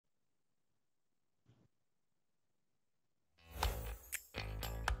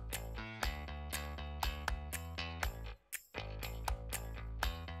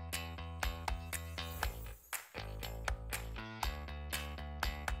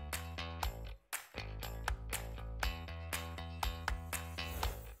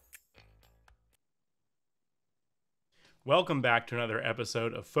Welcome back to another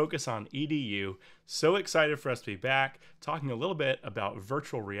episode of Focus on EDU. So excited for us to be back talking a little bit about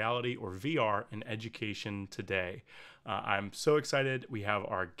virtual reality or VR in education today. I'm so excited. We have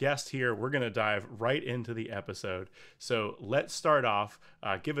our guest here. We're going to dive right into the episode. So let's start off.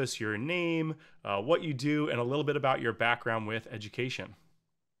 Give us your name, what you do, and a little bit about your background with education.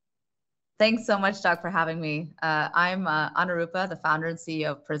 Thanks so much, Doug, for having me. I'm Anurupa, the founder and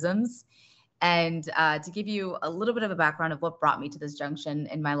CEO of Prisms. And to give you a little bit of a background of what brought me to this junction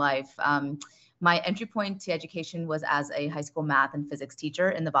in my life, my entry point to education was as a high school math and physics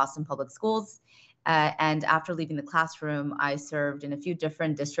teacher in the Boston Public Schools. And after leaving the classroom, I served in a few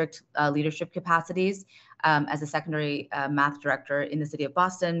different district leadership capacities as a secondary math director in the city of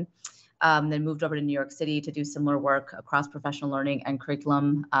Boston. Then moved over to New York City to do similar work across professional learning and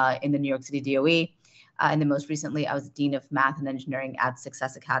curriculum in the New York City DOE. And then most recently, I was Dean of Math and Engineering at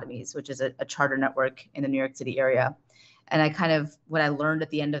Success Academies, which is a charter network in the New York City area. And what I learned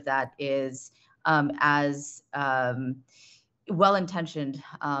at the end of that is as well-intentioned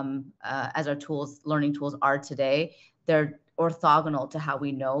as our learning tools are today, they're orthogonal to how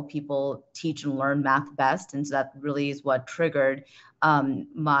we know people teach and learn math best. And so that really is what triggered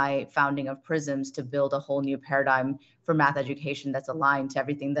my founding of Prisms to build a whole new paradigm for math education that's aligned to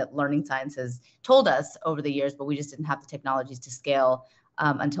everything that learning science has told us over the years, but we just didn't have the technologies to scale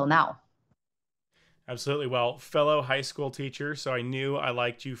until now. Absolutely. Well, fellow high school teacher, so I knew I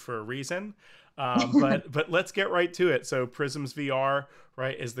liked you for a reason. But let's get right to it. So Prisms VR,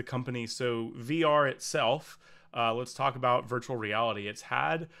 right, is the company. So VR itself, let's talk about virtual reality. It's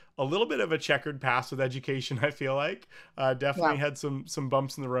had a little bit of a checkered past with education, I feel like. Definitely Yeah. had some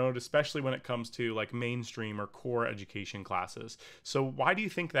bumps in the road, especially when it comes to like mainstream or core education classes. So why do you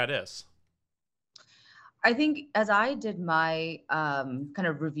think that is? I think as I did my kind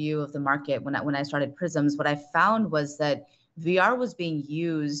of review of the market when I started Prisms, what I found was that VR was being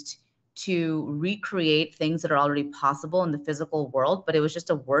used to recreate things that are already possible in the physical world, but it was just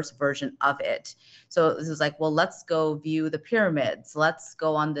a worse version of it. So it was like, well, let's go view the pyramids. Let's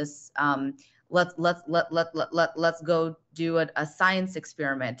go on this. Let's go do a science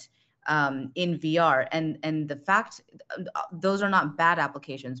experiment in VR. And the fact those are not bad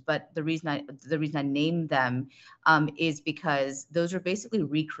applications, but the reason I named them is because those are basically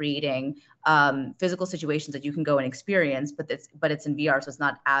recreating physical situations that you can go and experience, but it's in VR, so it's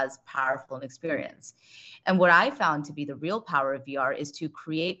not as powerful an experience. And what I found to be the real power of VR is to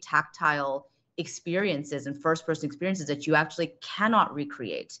create tactile experiences and first-person experiences that you actually cannot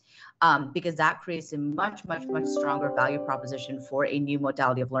recreate, because that creates a much, much, much stronger value proposition for a new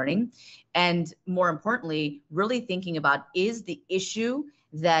modality of learning. And more importantly, really thinking about, is the issue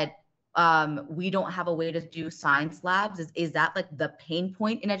that we don't have a way to do science labs, is that like the pain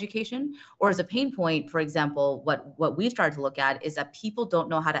point in education? Or is a pain point, for example, what we've started to look at is that people don't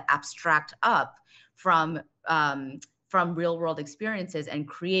know how to abstract up from real world experiences and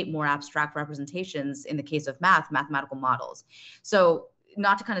create more abstract representations in the case of mathematical models. So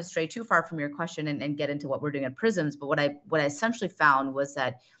not to kind of stray too far from your question and get into what we're doing at Prisms, but what I essentially found was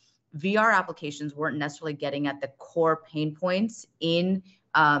that VR applications weren't necessarily getting at the core pain points in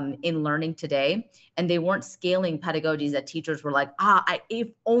learning today, and they weren't scaling pedagogies that teachers were like, if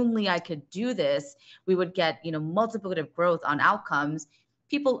only I could do this, we would get multiplicative growth on outcomes.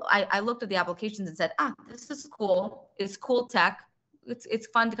 I looked at the applications and said, this is cool. It's cool tech. It's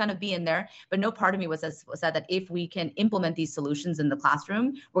fun to kind of be in there, but no part of me said that if we can implement these solutions in the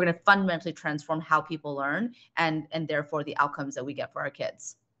classroom, we're going to fundamentally transform how people learn and therefore the outcomes that we get for our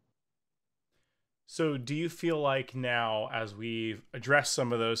kids. So do you feel like now, as we've addressed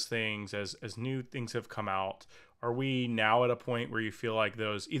some of those things, as new things have come out, are we now at a point where you feel like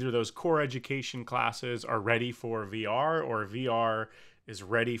either those core education classes are ready for VR, or VR is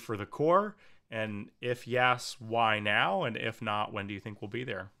ready for the core? And if yes, why now? And if not, when do you think we'll be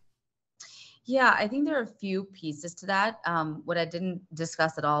there? Yeah, I think there are a few pieces to that. What I didn't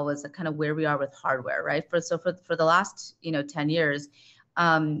discuss at all was kind of where we are with hardware, right? For the last 10 years,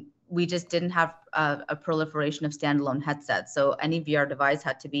 we just didn't have a proliferation of standalone headsets. So any VR device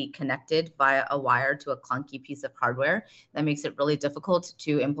had to be connected via a wire to a clunky piece of hardware. That makes it really difficult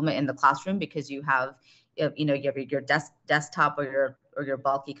to implement in the classroom because you have your desktop or your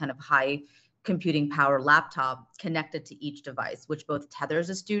bulky kind of high computing power laptop connected to each device, which both tethers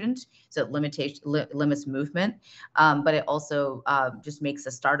a student, so it limits movement, but it also just makes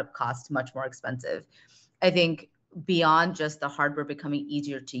the startup cost much more expensive. I think beyond just the hardware becoming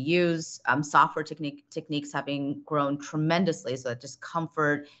easier to use, software techniques having grown tremendously. So that just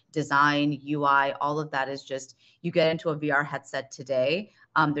comfort, design, UI, all of that is just, you get into a VR headset today,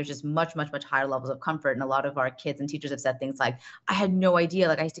 there's just much, much, much higher levels of comfort. And a lot of our kids and teachers have said things like, I had no idea.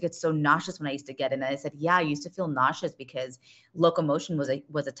 Like I used to get so nauseous when I used to get it. And I said, yeah, I used to feel nauseous because locomotion was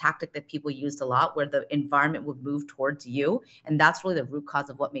a tactic that people used a lot, where the environment would move towards you. And that's really the root cause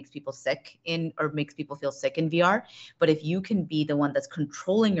of what makes people sick or makes people feel sick in VR. But if you can be the one that's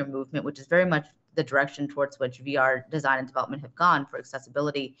controlling your movement, which is very much the direction towards which VR design and development have gone for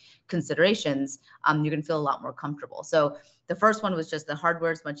accessibility considerations, you're going to feel a lot more comfortable. So the first one was just the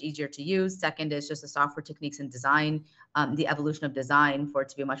hardware is much easier to use. Second is just the software techniques and design, the evolution of design for it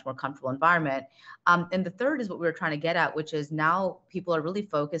to be a much more comfortable environment. And the third is what we were trying to get at, which is now people are really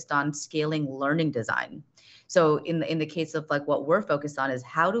focused on scaling learning design. So in the case of like what we're focused on is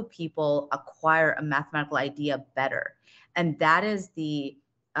how do people acquire a mathematical idea better? And that is the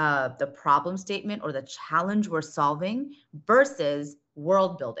problem statement or the challenge we're solving versus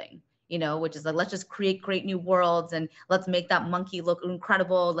world building, which is like, let's just create great new worlds and let's make that monkey look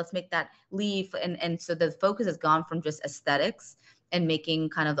incredible. Let's make that leaf. And so the focus has gone from just aesthetics and making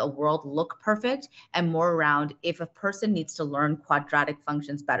kind of a world look perfect and more around if a person needs to learn quadratic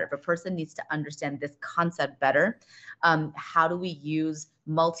functions better, if a person needs to understand this concept better, how do we use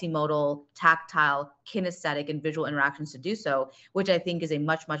multimodal, tactile, kinesthetic, and visual interactions to do so, which I think is a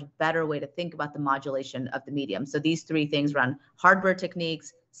much, much better way to think about the modulation of the medium. So these three things around hardware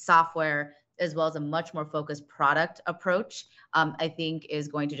techniques, software, as well as a much more focused product approach, I think is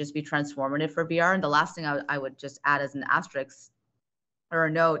going to just be transformative for VR. And the last thing I would just add as an asterisk or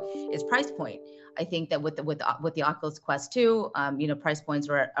a note is price point. I think that with the Oculus Quest 2, price points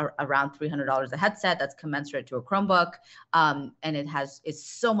are around $300 a headset. That's commensurate to a Chromebook, and it's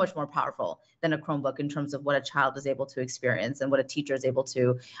so much more powerful than a Chromebook in terms of what a child is able to experience and what a teacher is able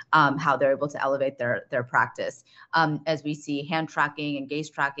to, how they're able to elevate their practice. As we see hand tracking and gaze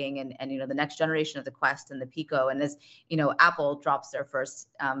tracking, and the next generation of the Quest and the Pico, and as Apple drops their first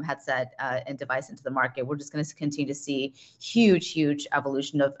headset and device into the market, we're just going to continue to see huge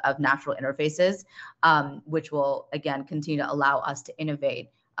evolution of natural interfaces, which will again continue to allow us to innovate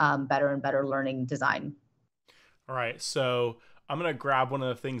better and better learning design. All right, so I'm going to grab one of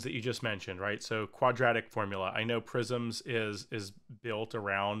the things that you just mentioned, right? So quadratic formula. I know Prisms is built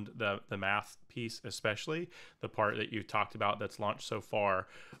around the math piece, especially the part that you talked about that's launched so far.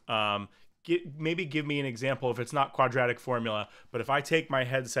 Maybe give me an example if it's not quadratic formula, but if I take my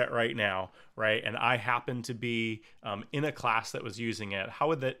headset right now, right, and I happen to be in a class that was using it, how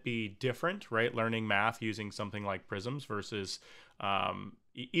would that be different, right? Learning math using something like Prisms versus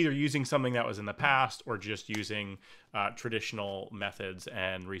either using something that was in the past or just using traditional methods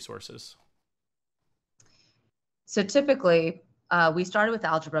and resources. So typically, we started with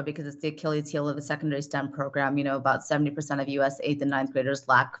algebra because it's the Achilles heel of the secondary STEM program. About 70% of U.S. 8th and 9th graders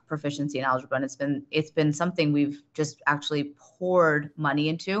lack proficiency in algebra, and it's been something we've just actually poured money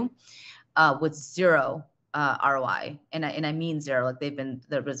into with zero ROI, and I mean zero. Like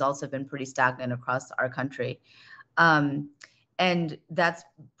the results have been pretty stagnant across our country, and that's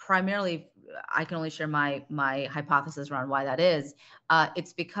primarily. I can only share my hypothesis around why that is.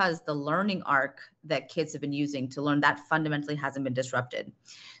 It's because the learning arc that kids have been using to learn that fundamentally hasn't been disrupted.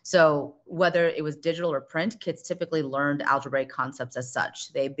 So whether it was digital or print, kids typically learned algebraic concepts as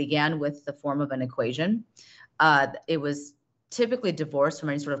such. They began with the form of an equation. It was typically divorced from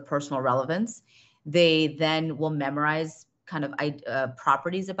any sort of personal relevance. They then will memorize kind of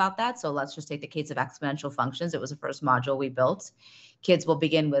properties about that. So let's just take the case of exponential functions. It was the first module we built. Kids will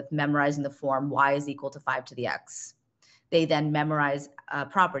begin with memorizing the form y is equal to 5 to the x. They then memorize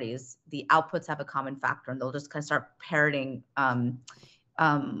properties. The outputs have a common factor, and they'll just kind of start parroting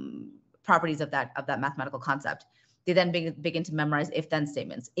properties of that mathematical concept. They then begin to memorize if-then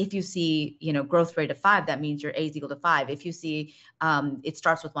statements. If you see, growth rate of 5, that means your a is equal to 5. If you see it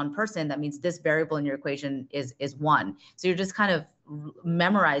starts with one person, that means this variable in your equation is 1. So you're just kind of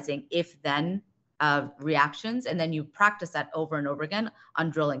memorizing if-then reactions, and then you practice that over and over again on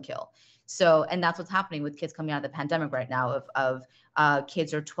drill and kill. So, and that's what's happening with kids coming out of the pandemic right now of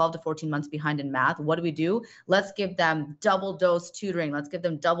kids are 12 to 14 months behind in math. What do? Let's give them double dose tutoring. Let's give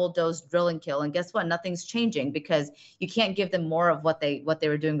them double dose drill and kill. And guess what? Nothing's changing because you can't give them more of what they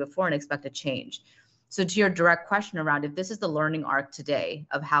were doing before and expect a change. So to your direct question around if this is the learning arc today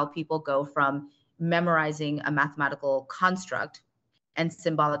of how people go from memorizing a mathematical construct and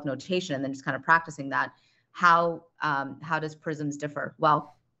symbolic notation and then just kind of practicing that, how does Prisms differ?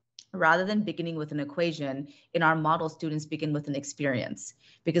 Well, rather than beginning with an equation, in our model, students begin with an experience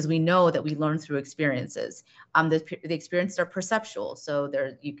because we know that we learn through experiences. The experiences are perceptual, so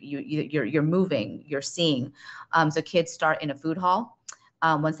you're moving, you're seeing. So kids start in a food hall.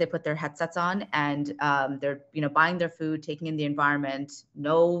 once they put their headsets on, and they're buying their food, taking in the environment.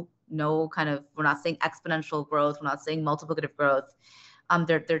 No kind of, we're not saying exponential growth, we're not saying multiplicative growth.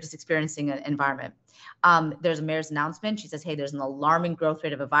 They're just experiencing an environment. There's a mayor's announcement. She says, hey, there's an alarming growth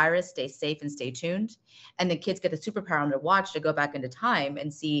rate of a virus. Stay safe and stay tuned. And the kids get the superpower on their watch to go back into time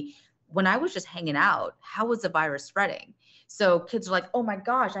and see, when I was just hanging out, how was the virus spreading? So kids are like, oh my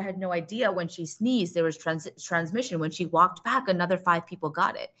gosh, I had no idea. When she sneezed, there was transmission. When she walked back, another 5 people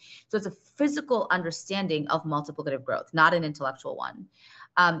got it. So it's a physical understanding of multiplicative growth, not an intellectual one.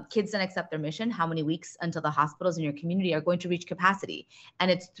 Kids then accept their mission. How many weeks until the hospitals in your community are going to reach capacity?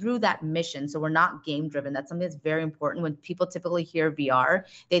 And it's through that mission. So we're not game driven. That's something that's very important. When people typically hear VR,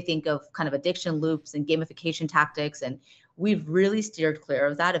 they think of kind of addiction loops and gamification tactics. And we've really steered clear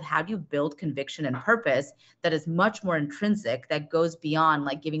of that, of how do you build conviction and purpose that is much more intrinsic, that goes beyond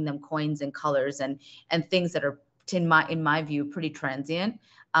like giving them coins and colors and things that are, in my view, pretty transient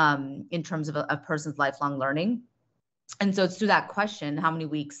in terms of a person's lifelong learning. And so it's through that question, how many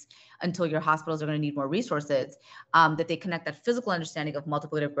weeks until your hospitals are going to need more resources, that they connect that physical understanding of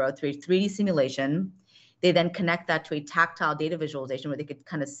multiplicative growth through a 3D simulation. They then connect that to a tactile data visualization where they could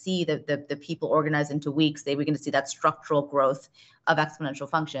kind of see the people organized into weeks. They begin to see that structural growth of exponential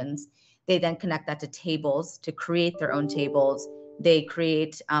functions. They then connect that to tables to create their own tables. They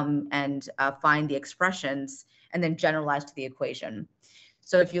create and find the expressions and then generalize to the equation.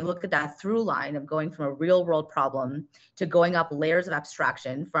 So if you look at that through line of going from a real world problem to going up layers of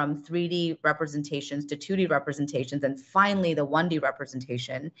abstraction from 3D representations to 2D representations, and finally the 1D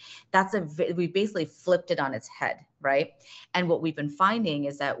representation, we basically flipped it on its head, right? And what we've been finding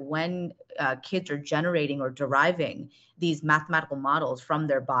is that when kids are generating or deriving these mathematical models from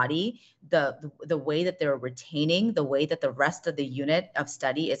their body, the way that they're retaining, the way that the rest of the unit of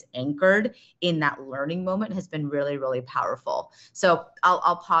study is anchored in that learning moment has been really, really powerful. So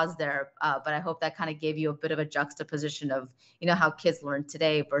I'll pause there, but I hope that kind of gave you a bit of a juxtaposition of, how kids learn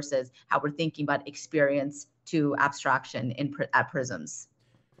today versus how we're thinking about experience to abstraction at Prisms.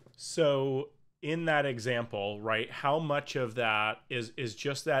 So in that example, right, how much of that is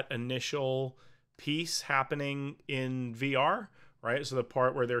just that initial piece happening in VR, right? So the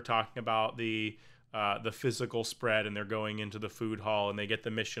part where they're talking about the physical spread and they're going into the food hall and they get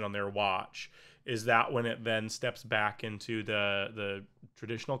the mission on their watch. Is that when it then steps back into the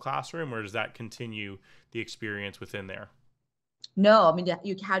traditional classroom, or does that continue the experience within there? No, I mean,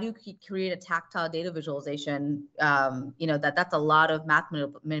 how do you create a tactile data visualization? That's a lot of math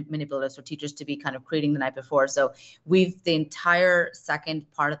manipulatives for teachers to be kind of creating the night before. So the entire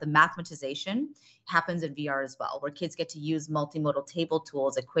second part of the mathematization happens in VR as well, where kids get to use multimodal table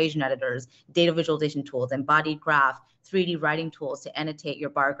tools, equation editors, data visualization tools, embodied graph, 3D writing tools to annotate your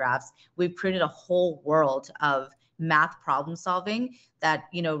bar graphs. We've created a whole world of math problem solving that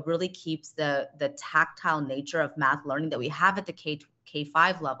really keeps the tactile nature of math learning that we have at the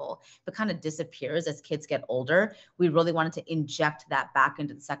K5 level, but kind of disappears as kids get older. We really wanted to inject that back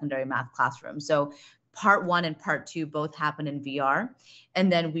into the secondary math classroom. So part 1 and part 2 both happen in VR. And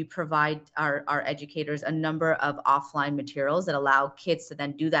then we provide our educators a number of offline materials that allow kids to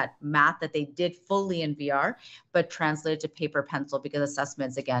then do that math that they did fully in VR, but translated to paper pencil, because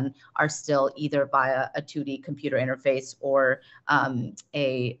assessments, again, are still either via a 2D computer interface or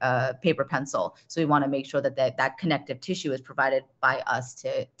a paper pencil. So we want to make sure that connective tissue is provided by us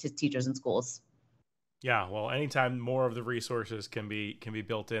to teachers and schools. Yeah, well, anytime more of the resources can be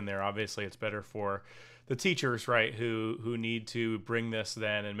built in there, obviously it's better for the teachers, right, who need to bring this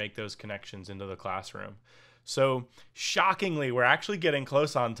then and make those connections into the classroom. So shockingly, we're actually getting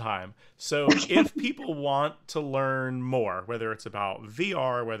close on time. So if people want to learn more, whether it's about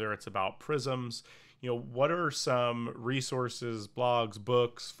VR, whether it's about Prisms, what are some resources, blogs,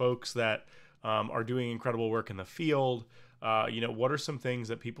 books, folks that are doing incredible work in the field? What are some things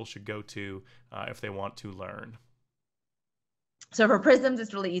that people should go to if they want to learn? So for Prisms,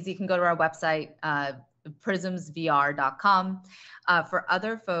 it's really easy. You can go to our website, prismsvr.com. For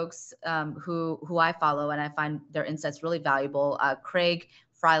other folks who I follow and I find their insights really valuable, Craig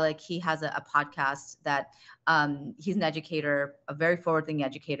Freilich, he has a podcast that he's an educator, a very forward-thinking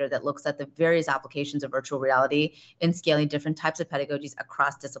educator that looks at the various applications of virtual reality in scaling different types of pedagogies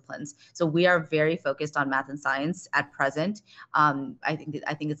across disciplines. So we are very focused on math and science at present. I think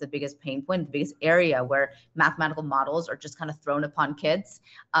it's the biggest pain point, the biggest area where mathematical models are just kind of thrown upon kids.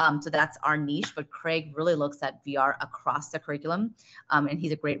 So that's our niche, but Craig really looks at VR across the curriculum, and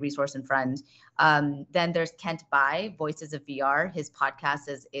he's a great resource and friend. Then there's Kent Bai, Voices of VR. His podcast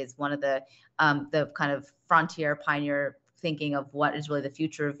is one of the kind of frontier pioneer thinking of what is really the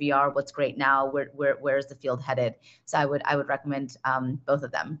future of VR, what's great now, where is the field headed. So I would recommend both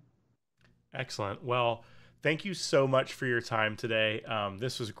of them. Excellent. Well, thank you so much for your time today.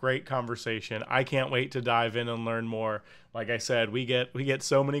 This was a great conversation. I can't wait to dive in and learn more. Like I said, we get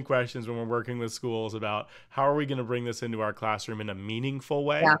so many questions when we're working with schools about how are we going to bring this into our classroom in a meaningful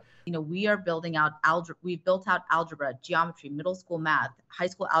way. Yeah. We are building out algebra. We've built out algebra, geometry, middle school math, high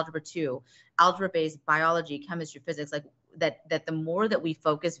school algebra 2, algebra-based biology, chemistry, physics, like that the more that we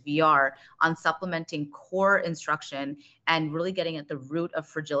focus VR on supplementing core instruction and really getting at the root of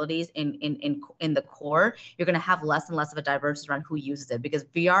fragilities in the core, you're going to have less and less of a divergence around who uses it, because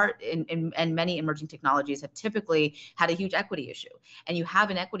VR and many emerging technologies have typically had a huge equity issue. And you have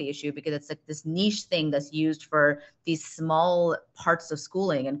an equity issue because it's like this niche thing that's used for these small parts of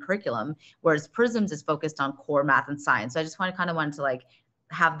schooling and curriculum, whereas Prisms is focused on core math and science. So I just wanted to like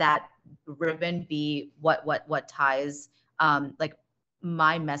have that ribbon be what ties like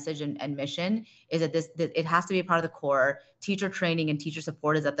my message and mission is that it has to be a part of the core. Teacher training and teacher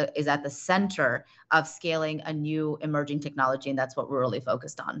support is at the center of scaling a new emerging technology, and that's what we're really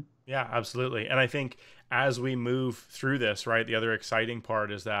focused on. Yeah, absolutely. And I think as we move through this, right, the other exciting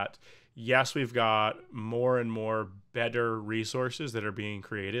part is that yes, we've got more and more better resources that are being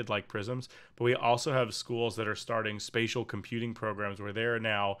created like Prisms, but we also have schools that are starting spatial computing programs where they're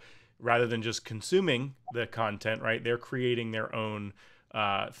now, rather than just consuming the content, right, they're creating their own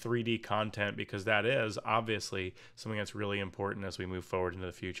 3D content, because that is obviously something that's really important as we move forward into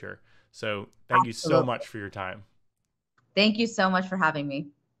the future. So thank you so much for your time. Thank you so much for having me.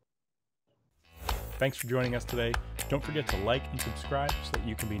 Thanks for joining us today. Don't forget to like and subscribe so that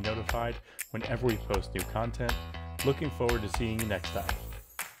you can be notified whenever we post new content. Looking forward to seeing you next time.